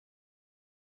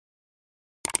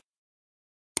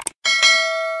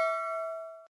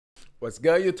What's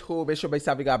good, YouTube? It's your boy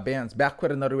Savvy Got Bands, back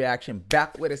with another reaction,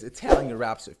 back with his Italian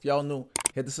rap. So if y'all new,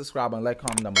 hit the subscribe and like,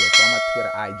 comment down below. So I'm at Twitter,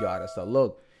 IG, all that stuff.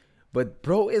 Look, but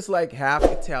bro is like half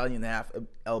Italian, half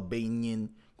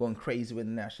Albanian, going crazy with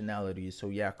the nationalities. So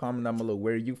yeah, comment down below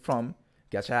where you from.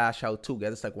 Get your hash out too.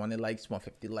 Get us like 100 likes,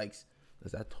 150 likes.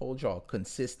 As I told y'all,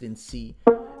 consistency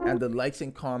and the likes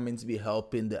and comments be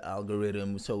helping the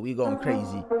algorithm. So we going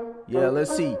crazy. Yeah,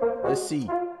 let's see. Let's see.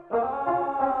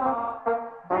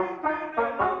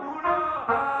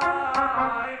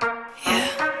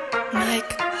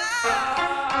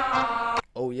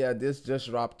 Oh yeah, this just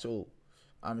dropped too.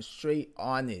 I'm straight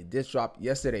on it. This dropped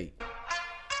yesterday.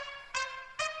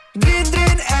 DRIN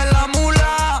è la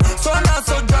mula, suona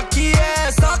so già chi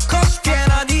è, saccos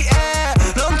piena di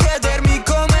non chiedermi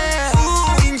com'è,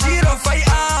 in giro fai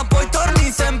poi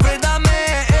torni sempre da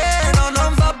me, no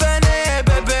non va bene,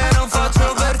 bebè non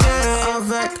faccio per te.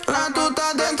 Avec la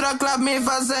tuta dentro al club mi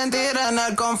fa sentire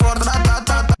nel comfort,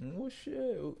 ratatata. Oh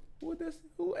shit, who this?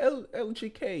 Who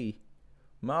LJK?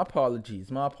 My apologies,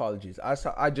 my apologies.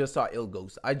 I just saw Ill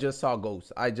Ghost. I just saw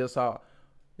Ghost.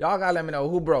 Y'all gotta let me know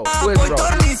who bro. Who is bro?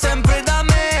 Torni sempre da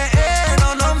me,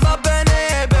 no non va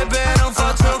bene, bebè non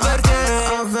faccio per te.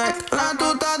 Avec la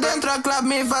tuta dentro al club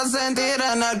mi fa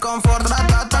sentire nel comfort,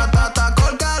 ratatata,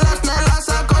 col calash nella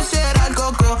saccocciera il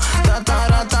coco,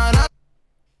 tataratara.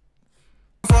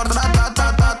 Comfort,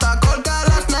 ratatata, col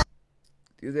calash nella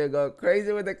They go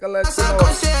crazy with the collection.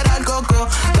 saccocciera il coco,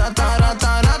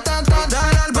 tataratara,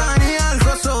 dall'Albania al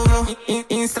Kosovo,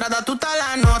 in strada tutta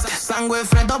la notte, sangue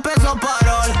freddo peso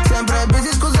parole, sempre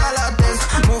busy scusa la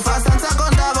testa, muffa senza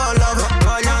contavolo,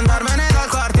 voglio andarmene dal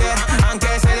quartiere,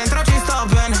 anche se dentro ci sto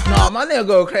bene. No, my nigga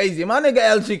go crazy. My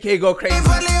nigga LJK go crazy.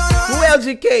 Who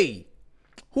LJK?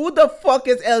 Who the fuck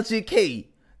is LJK?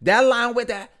 That line with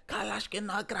that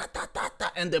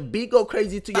and the beat go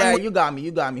crazy too. Yeah, you got me,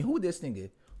 you got me. Who this nigga?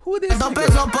 Who this nigga?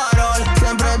 Peso parole,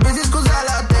 sempre busy scusa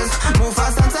la testa, muffa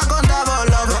senza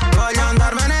contavolo, voglio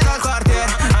andarmene dal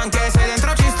quartiere, anche se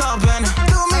dentro ci sto bene.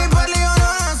 Tu mi parli io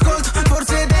non ascolto,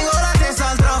 forse tengo la testa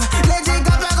altrove,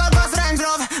 LJK col bus Range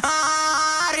Rover,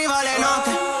 arriva le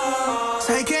notte,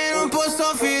 sai che non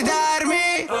posso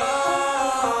fidarmi,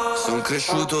 son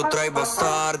cresciuto tra i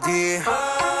bastardi,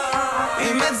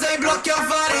 in mezzo ai blocchi a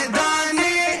fare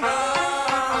danni,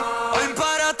 ho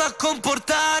imparato a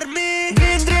comportarmi.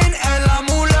 DRIN è la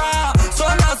mula,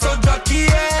 suona so già chi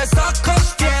è,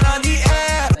 saccos piena di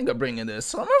Nigga bringing the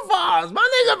summer vibes. My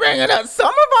nigga bringing the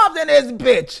summer vibes in this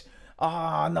bitch.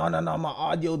 Oh, no, my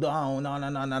audio down.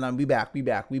 No. We back.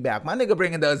 My nigga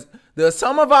bringing the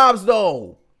summer vibes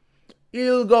though.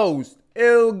 Ill Ghost.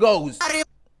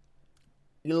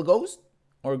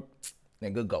 Or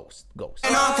nigga Ghost.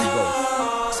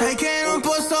 Sai che non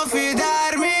posso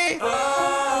fidarmi,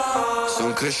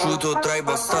 son cresciuto tra i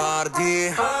bastardi,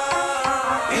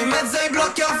 in mezzo ai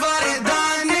blocchi a fare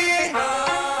danni,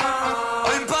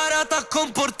 ho imparato a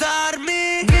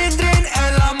comportarmi. DRIN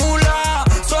è la mula,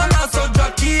 suona so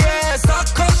già chi è,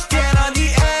 saccos piena di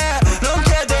non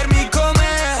chiedermi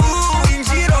com'è, in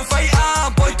giro fai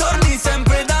poi torni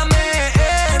sempre da me,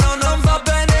 no non va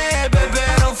bene,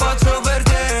 bebè non faccio per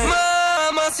te.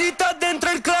 Mamma si sta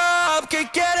dentro il club che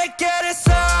chiede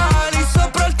sali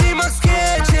sopra il T-Max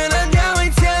che ce ne andiamo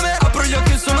insieme, apro gli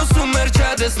occhi sono su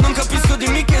Mercedes, non capisco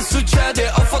dimmi che succede,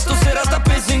 ho fatto serata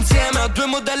peso insieme a due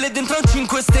modelle dentro un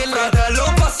 5 stelle,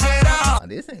 fratello passerà. Oh,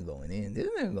 this ain't going in. This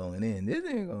ain't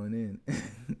going in.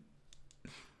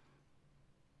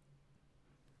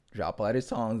 Drop other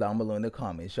songs down below in the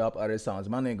comments. Drop other songs.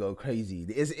 My nigga go crazy.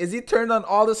 Is he turned on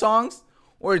all the songs?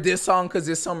 Or this song because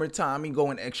it's summertime he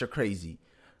going extra crazy?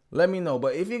 Let me know.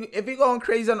 But if you going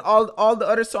crazy on all the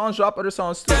other songs, drop other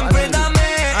songs too. Sempre da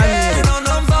me, no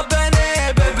non va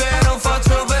bene, bebè non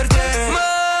faccio per te.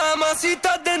 Mamma si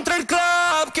sta dentro il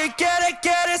club che chiede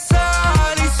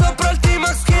sali sopra il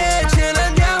T-Max che ce ne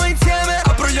andiamo insieme,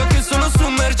 apro gli occhi sono su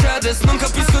Mercedes, non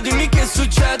capisco dimmi che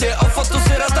succede, ho fatto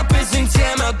serata peso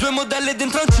insieme a due modelle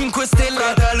dentro un 5 stelle,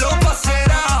 fratello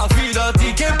passerà,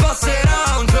 fidati che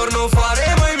passerà, un giorno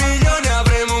faremo i milioni,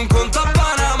 avremo un conto a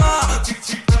Panama,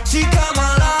 cica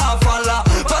mala, falla,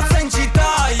 pazza in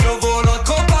città, io volo a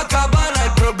Copacabana,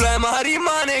 il problema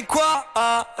rimane qua,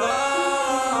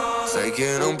 sai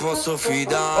che non posso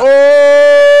fidare.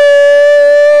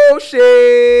 Oh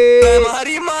shit! Ma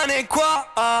rimane qua,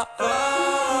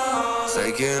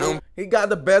 sai che non. He got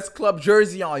the best club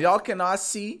jersey on. Y'all cannot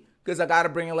see because I gotta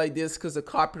bring it like this because of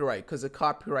copyright.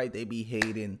 They be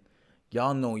hating.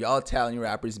 Y'all know y'all Italian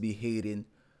rappers be hating.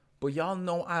 But y'all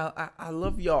know I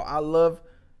love y'all. I love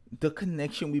the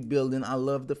connection we building. I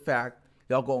love the fact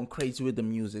y'all going crazy with the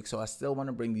music. So I still want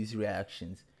to bring these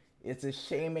reactions. It's a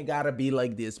shame it gotta be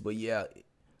like this, but yeah.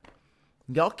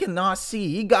 Y'all cannot see.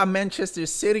 He got Manchester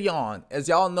City on. As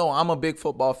y'all know, I'm a big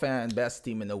football fan. Best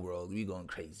team in the world. We going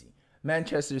crazy.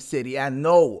 Manchester City. And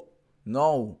no,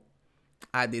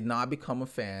 I did not become a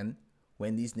fan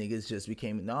when these niggas just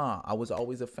became. Nah, I was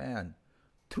always a fan.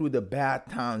 Through the bad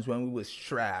times when we was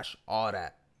trash, all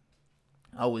that.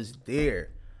 I was there.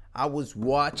 I was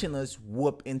watching us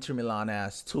whoop Inter Milan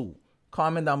ass too.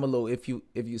 Comment down below if you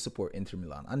support Inter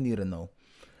Milan. I need to know.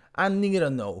 I need to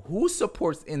know who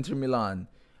supports Inter Milan.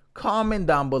 Comment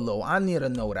down below. I need to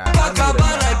know that.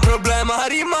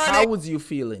 How was you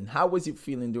feeling? How was you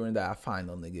feeling during that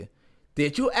final, nigga?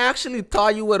 Did you actually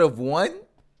thought you would have won?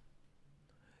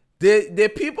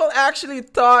 Did people actually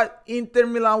thought Inter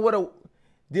Milan would have?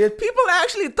 Did people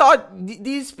actually thought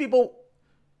these people?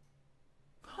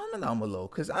 Comment down below,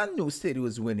 because I knew City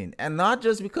was winning, and not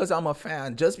just because I'm a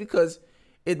fan, just because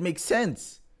it makes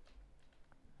sense.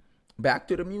 Back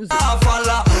to the music.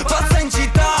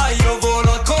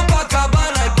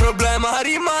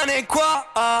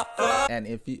 And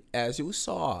if you, as you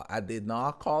saw, I did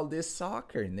not call this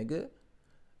soccer, nigga.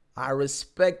 I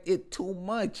respect it too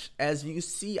much. As you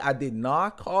see, I did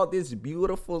not call this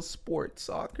beautiful sport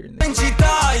soccer,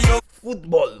 nigga.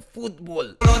 Football.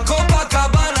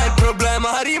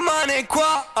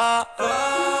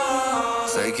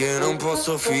 Sai che non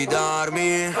posso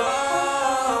fidarmi.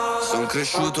 Son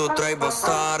cresciuto tra I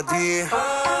bastardi, in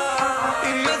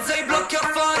mezzo ai blocchi a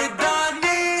fare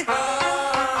danni.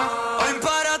 Ho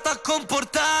imparato a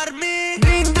comportarmi.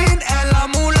 DRIN DRIN è la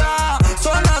mula,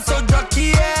 suona so già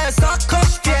chi è.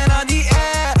 Saccos piena di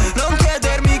non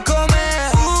chiedermi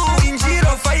com'è. In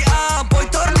giro fai poi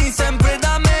torni sempre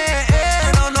da me.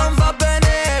 No, non va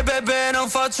bene, bebè, non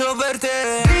faccio per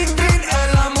te. DRIN DRIN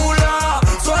è la mula,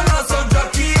 suona so già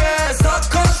chi è.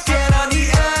 Saccos piena di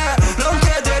non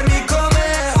chiedermi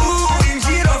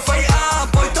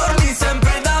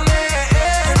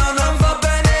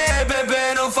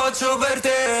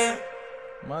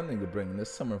my nigga bringing the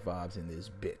summer vibes in this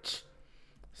bitch.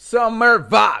 Summer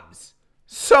vibes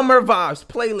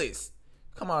playlist.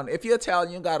 Come on, if you're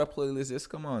Italian, you got a playlist. This,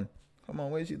 come on,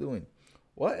 what is you doing?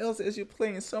 What else is you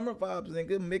playing? Summer vibes,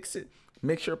 nigga. Mix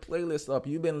your playlist up.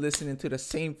 You've been listening to the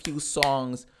same few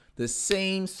songs, the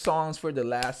same songs for the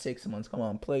last 6 months. Come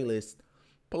on, playlist.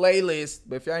 But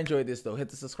if y'all enjoyed this though, hit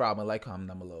the subscribe and like, comment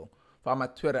down below. Follow my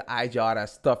Twitter, IG, all that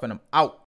stuff, and I'm out.